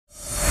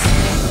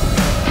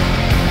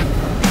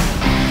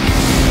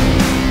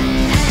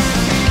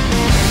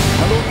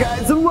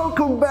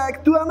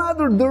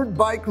another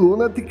DirtBike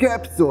Lunatic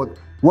episode.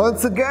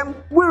 Once again,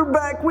 we're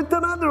back with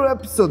another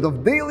episode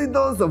of Daily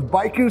Dose of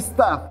Biker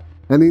Stuff.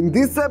 And in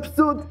this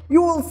episode,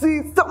 you will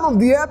see some of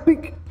the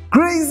epic,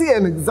 crazy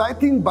and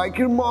exciting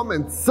biker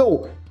moments.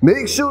 So,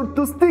 make sure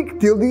to stick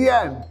till the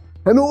end.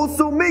 And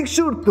also make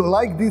sure to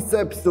like this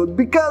episode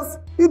because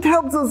it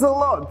helps us a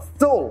lot.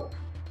 So,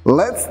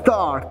 let's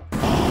start.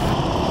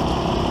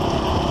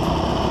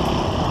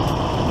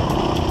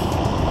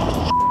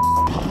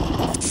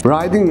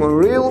 Riding on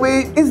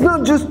railway is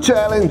not just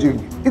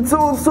challenging, it's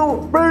also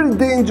very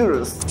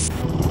dangerous.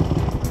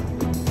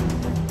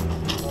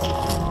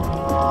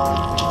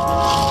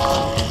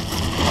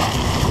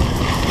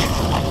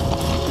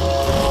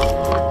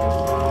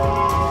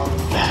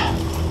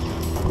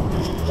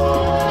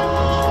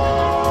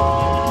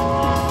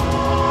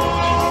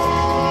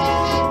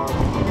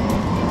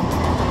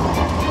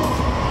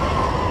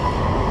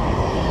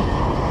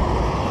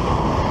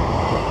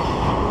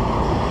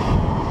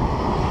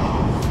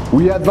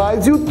 We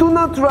advise you to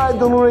not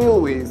ride on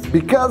railways,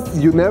 because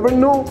you never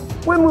know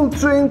when will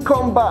train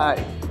come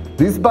by.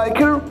 This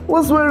biker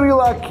was very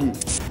lucky.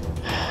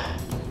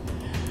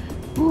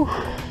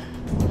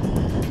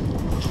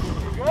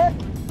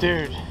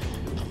 Dude,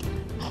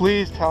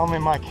 please tell me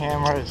my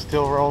camera is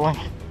still rolling.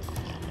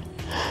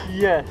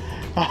 Yes.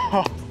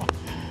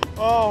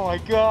 Oh my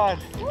god.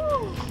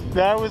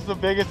 That was the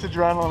biggest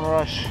adrenaline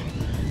rush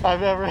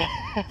I've ever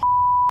had.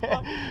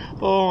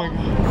 Oh my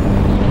god.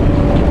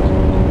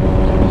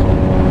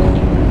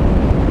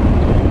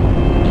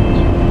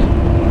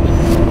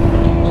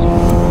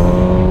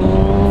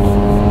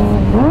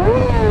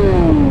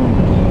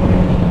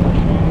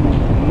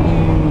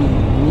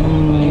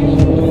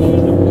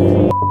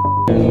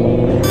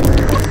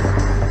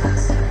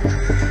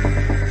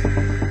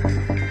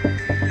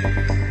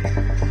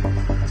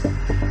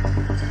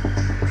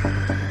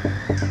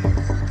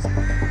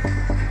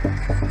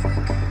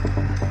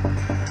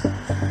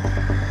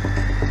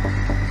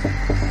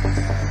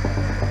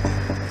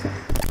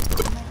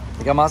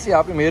 Tem que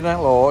amaciar primeiro, né?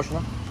 Lógico,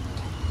 né?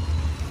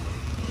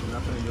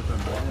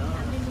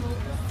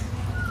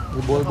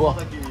 De boa, de boa.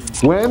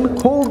 When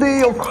whole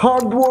day of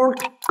hard work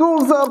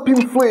goes up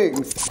in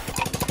flames.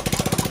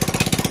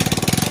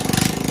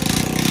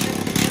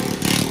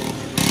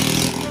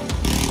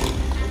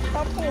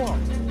 Tá porra.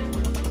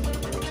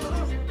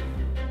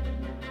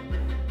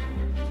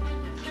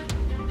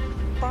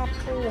 Tá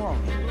porra.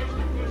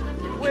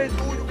 Ué,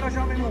 doido,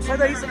 cajá, meu irmão. Sai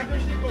daí, sai.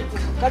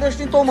 Cadê o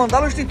extintor, mano?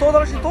 Dá o extintor, pô.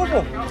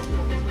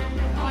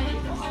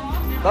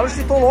 Dá o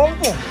extintor logo,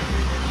 pô.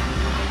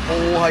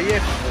 Porra, aí é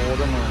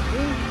foda, mano.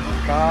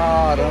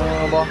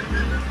 Caramba.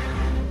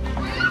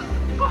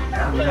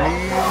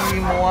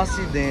 Mínimo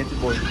acidente,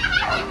 boy.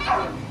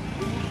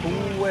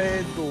 Tu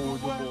é doido,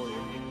 boy.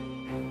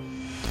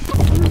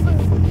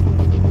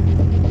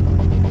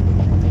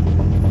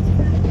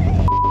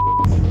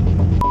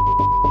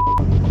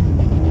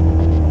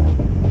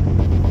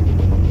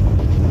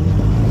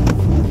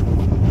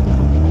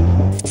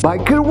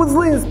 Biker was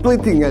lane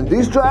splitting and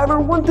this driver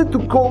wanted to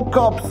call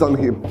cops on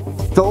him.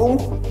 So,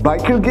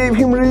 Biker gave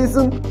him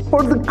reason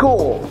for the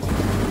call.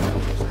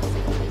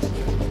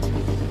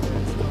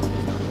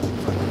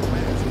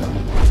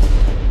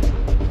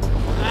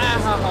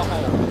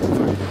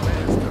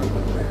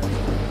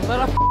 Is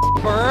that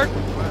a bird?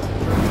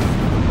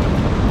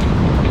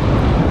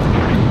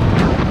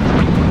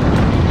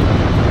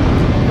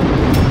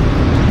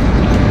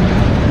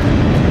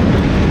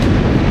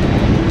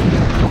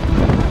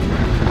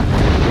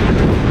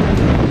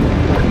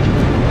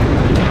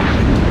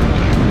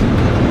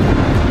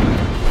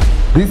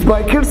 This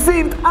biker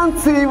saved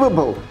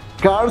unsavable.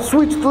 Car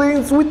switched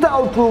lanes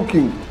without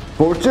looking.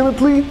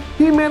 Fortunately,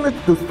 he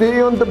managed to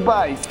stay on the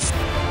bike.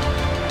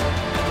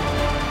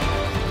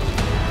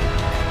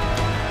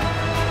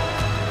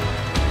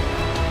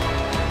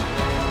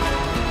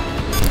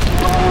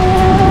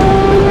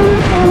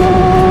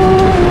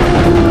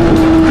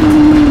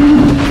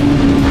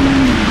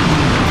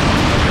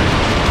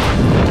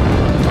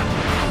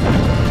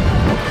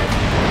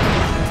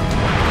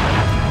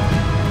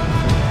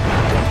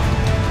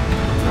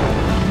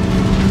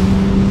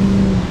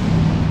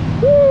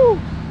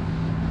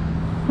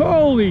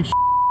 Holy sh**.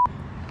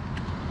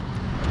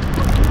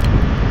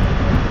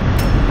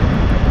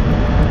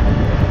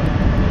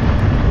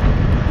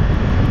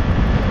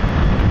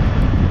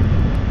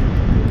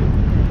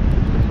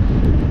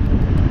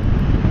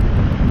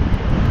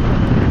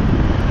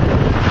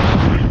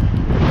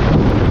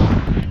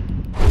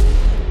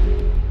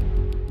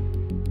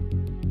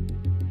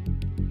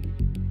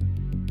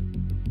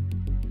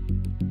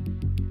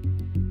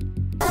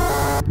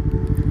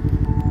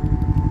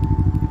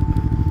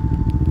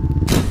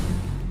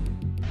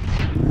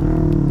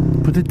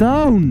 Put it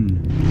down!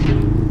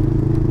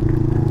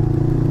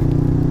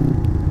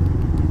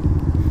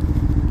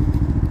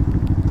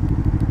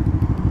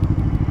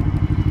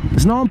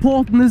 It's not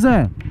important, is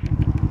it?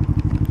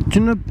 Do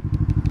you know?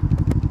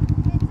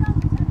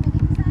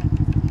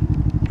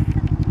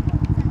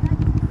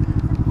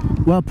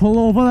 Well, pull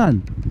over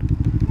then.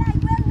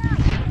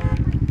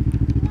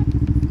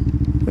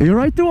 Are you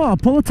right there?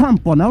 Pull a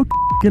tampon out,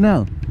 f***ing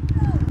hell.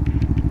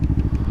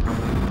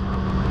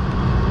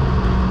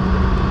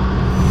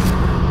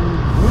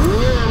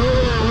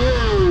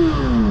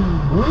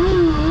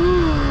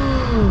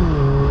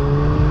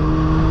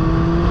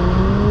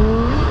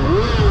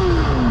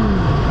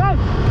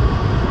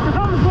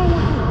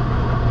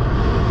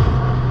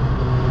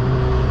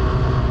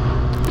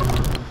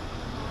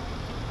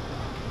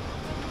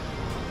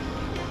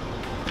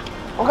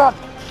 Oh God.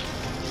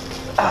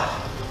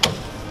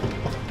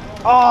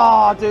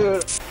 Oh,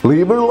 dude.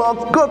 Lever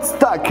lock got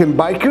stuck and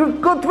biker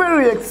got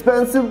very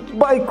expensive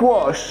bike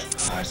wash.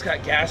 I just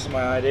got gas in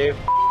my eye, dude.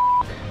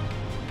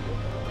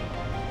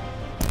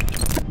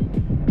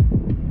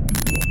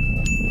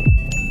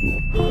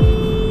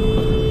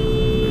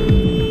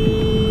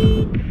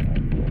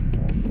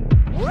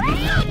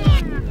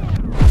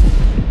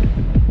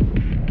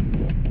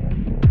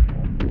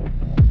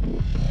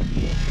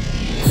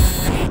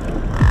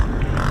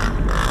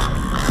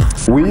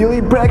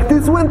 Wheelie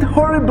practice went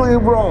horribly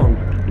wrong.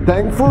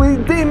 Thankfully,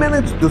 they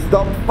managed to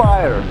stop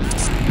fire.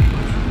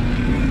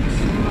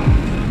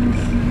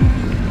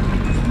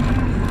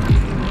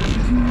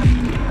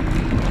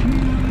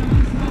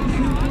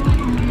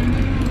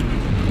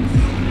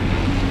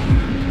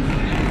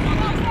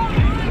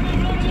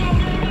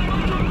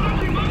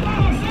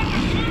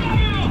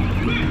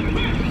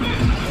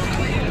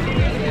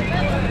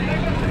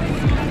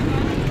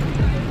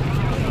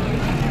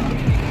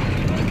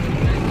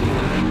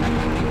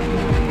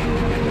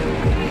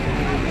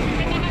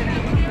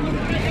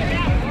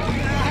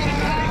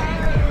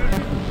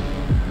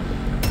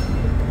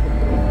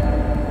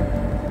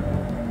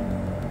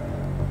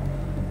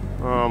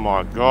 Oh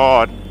my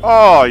God.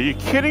 Oh, are you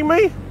kidding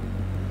me?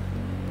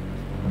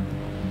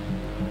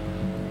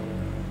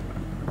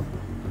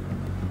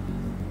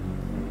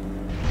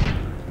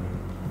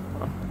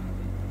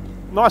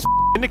 Nice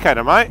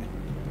indicator, mate.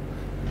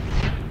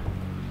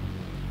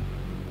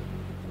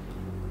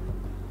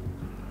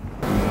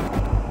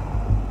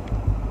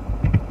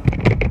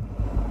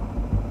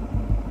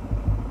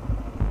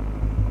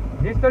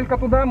 Здесь только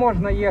туда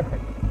можно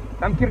ехать.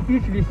 Там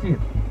кирпич висит.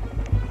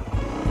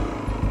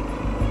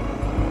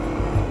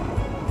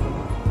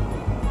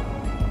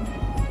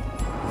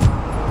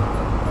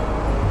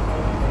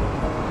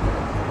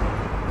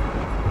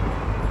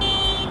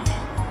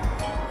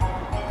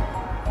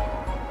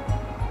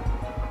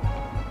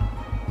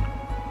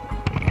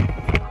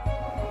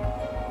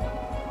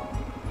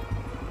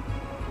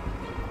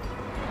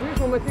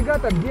 Слышь, нафига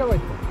так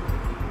делать-то?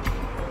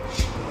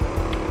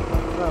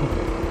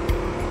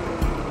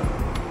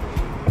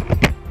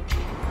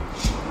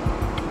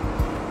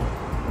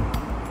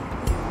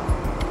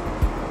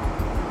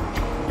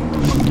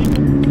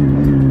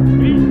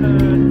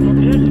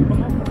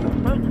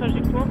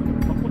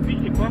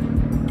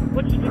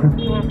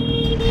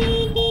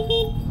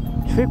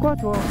 Tu fais quoi,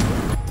 toi?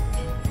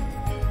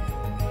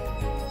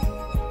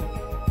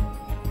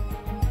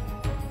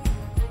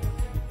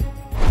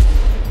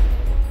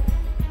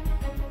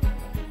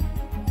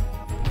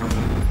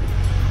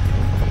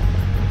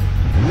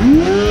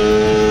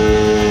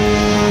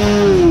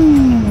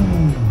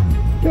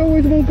 Ce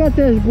uiți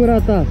mâncați-aș gura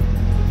ta?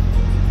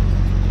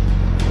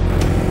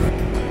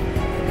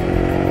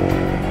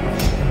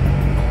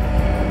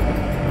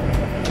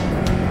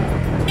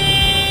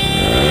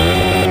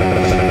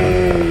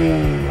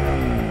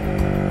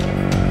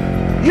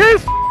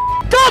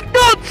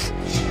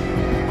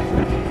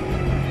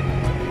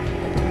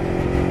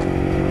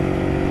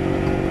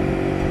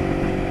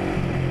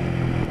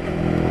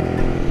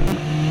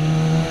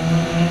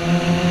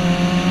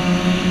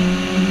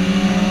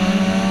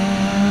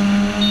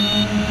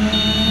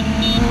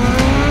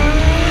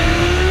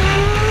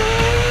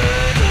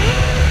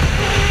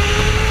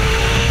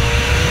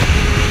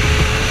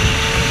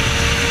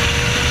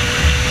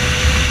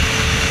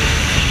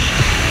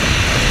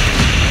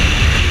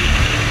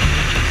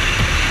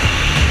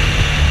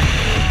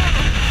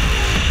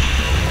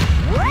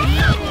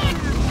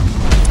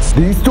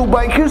 These two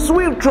bikers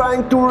were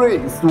trying to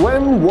race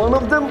when one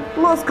of them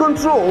lost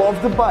control of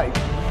the bike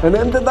and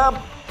ended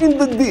up in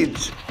the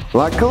ditch.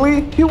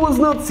 Luckily, he was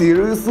not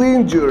seriously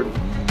injured.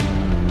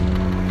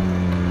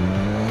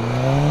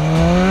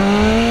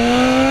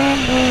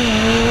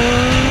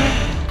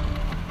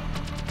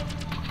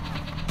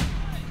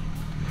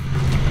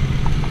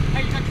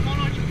 Hey, you got your phone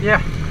on you?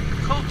 Yeah.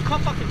 Call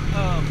fucking,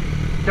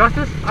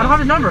 Justice? I don't have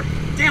his number.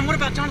 damn, what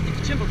about Jonathan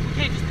Kachimba? We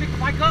can't just pick the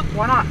bike up?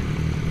 Why not?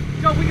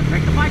 Yo, we can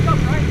pick the bike up,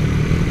 right?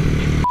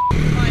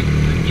 Like,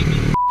 get me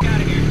the out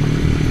of here.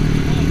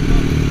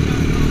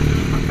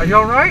 Are you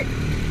alright?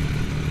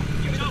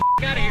 Get me the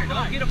out of here.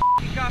 Don't get a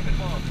cop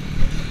involved.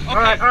 Okay.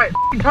 Alright.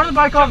 Turn the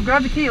bike off,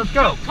 grab the key, let's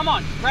go. Yo, come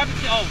on, grab the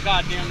key. Oh,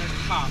 goddamn, there's a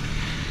cop.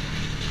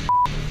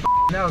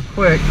 That was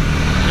quick.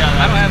 Yeah,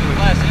 I don't have a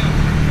glass in.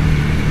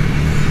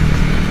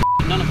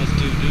 None of us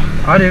do, dude.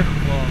 I do.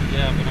 Well,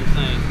 yeah, but I'm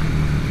saying,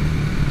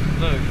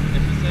 look,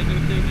 if he says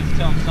anything, just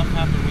tell him something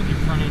happened with your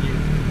front end.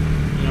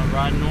 You know,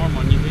 riding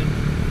normal and you hit.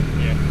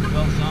 Yeah.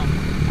 Well, something.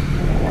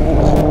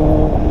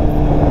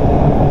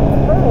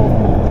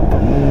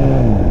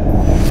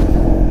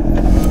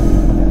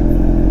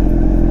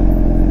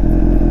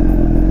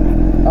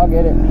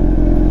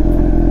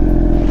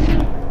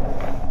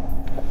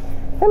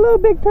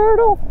 little big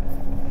turtle.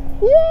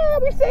 Yeah,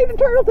 we saved a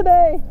turtle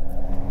today.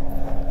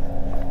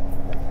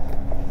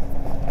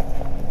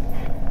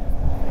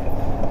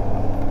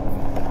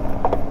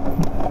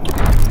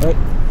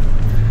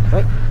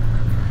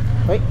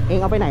 Ê, Yên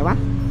เอาไปไหนวะ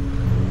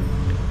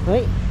เฮ้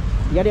ย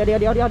เดี๋ยว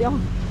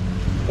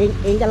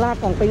เองจะลาก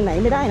กล่องไปไหน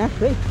ไม่ได้นะ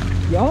เฮ้ย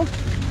เดี๋ยว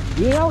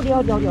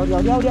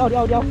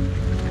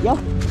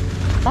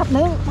แป๊บ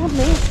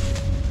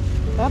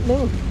นึ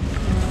ง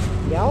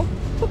เดี๋ยว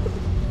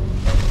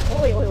โ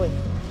อ้ย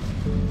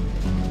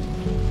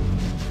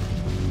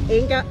เอ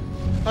งจะ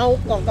เอา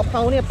กล่องกะเพร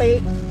าเนี่ยไป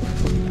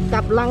ก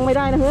ลับลังไม่ไ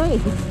ด้นะเฮ้ย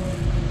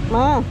ม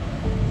า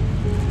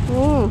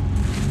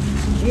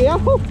เดี๋ยว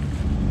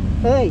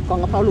เฮ้ยกล่อง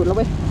กะเพราหลุดแล้วเ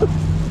ว้ย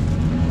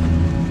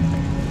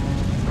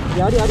เ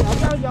ดี๋ยวอย่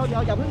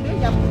าเพิ่งดิ้น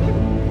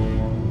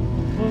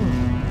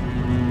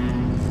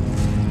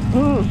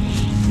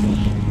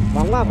ห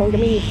วังว่าคงจะ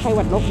ไม่มีไข้ห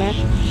วัดนกนะ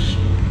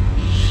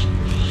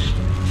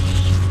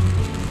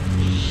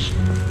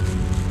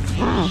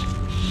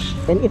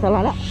เป็นอิสระ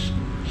แล้ว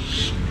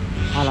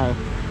อะไร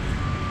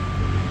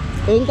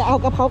เองจะเอา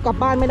กะเพรากลับ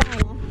บ้านไม่ได้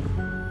นะ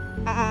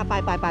ไป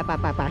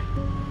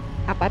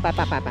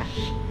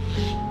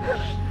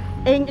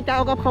เองจะเอ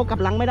ากะเพรากลับ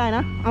หลังไม่ได้น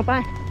ะเอาไป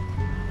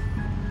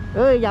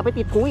อย่าไป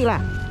ติดถุงอีกล่ะ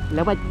แ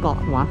ล้วไปเกาะ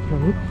หัว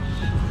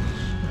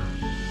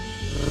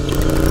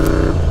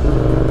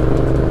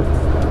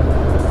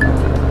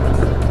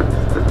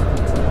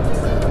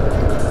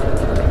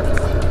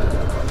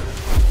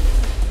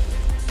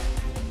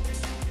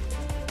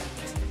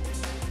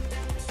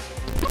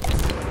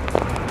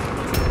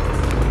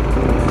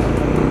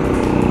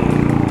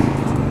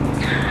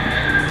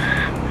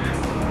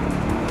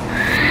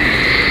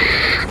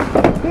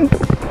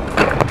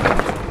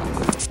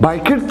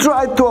Biker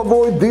tried to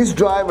avoid this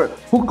driver,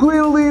 who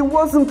clearly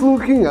wasn't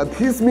looking at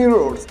his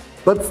mirrors,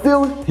 but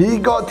still he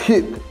got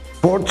hit.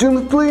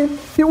 Fortunately,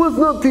 he was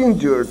not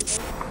injured.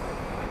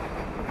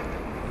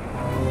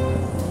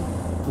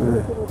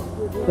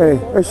 Ei,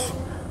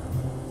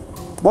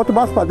 bota o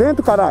braço pra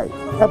dentro, caralho.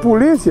 É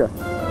polícia?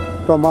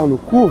 Tomar no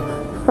cu.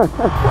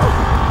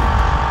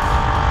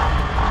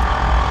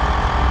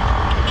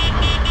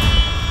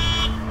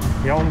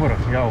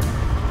 Jau.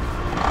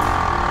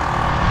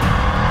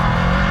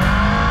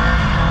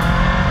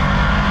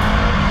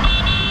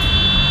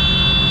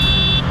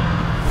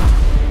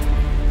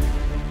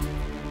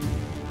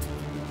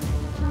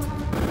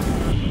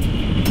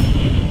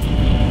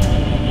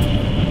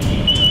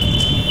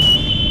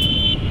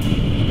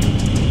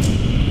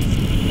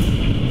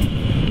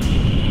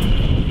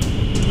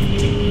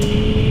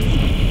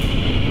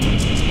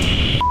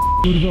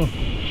 Kurwa.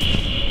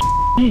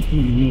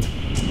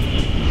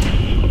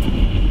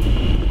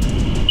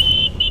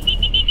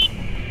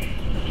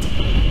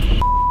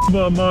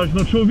 Chyba masz,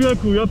 no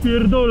człowieku, ja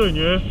pierdolę,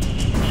 nie?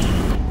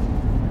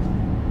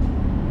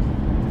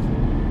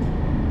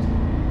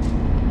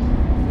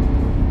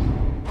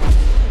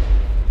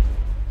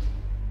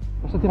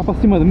 Você tirar pra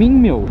cima de mim,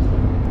 meu?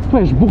 Tu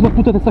és burro da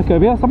puta dessa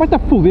cabeça? Vai-te a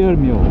foder,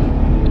 meu!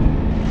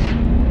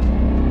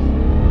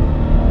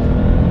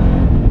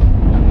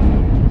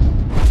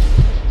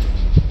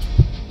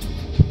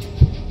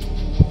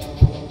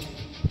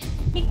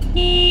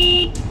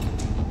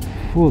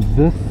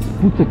 Foda-se,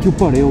 puta que o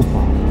pariu,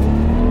 pá.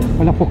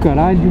 Olha para o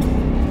caralho.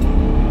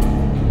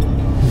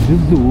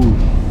 Jesus.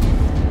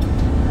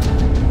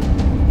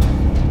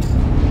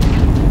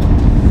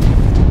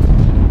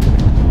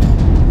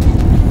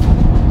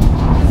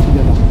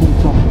 Filha da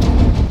puta.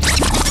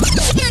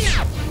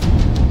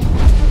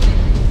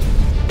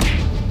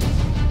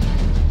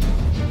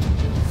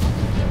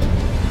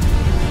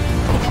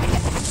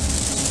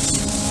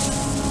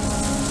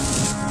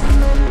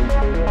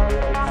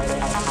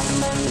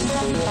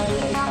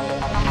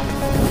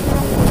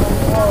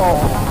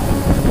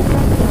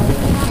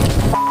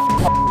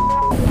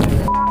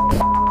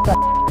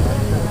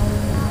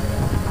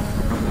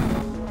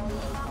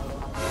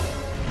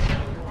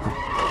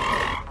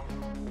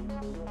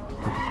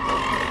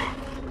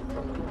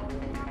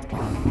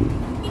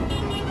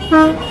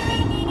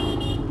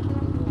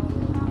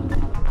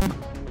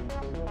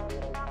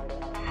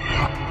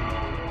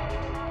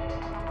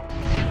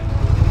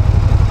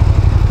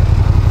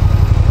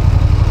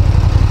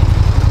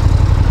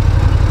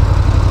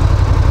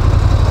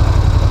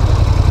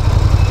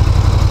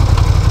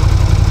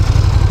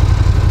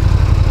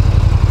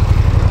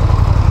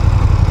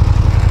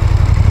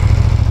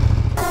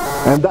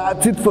 And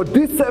that's it for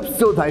this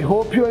episode. I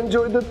hope you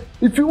enjoyed it.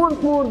 If you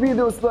want more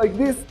videos like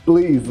this,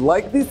 please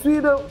like this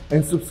video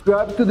and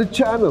subscribe to the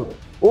channel.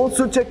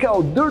 Also check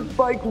out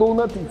DirtBike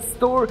Lunatic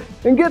store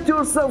and get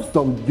yourself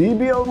some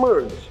DBL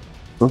merch.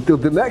 Until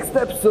the next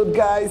episode,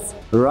 guys,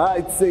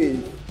 ride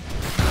safe.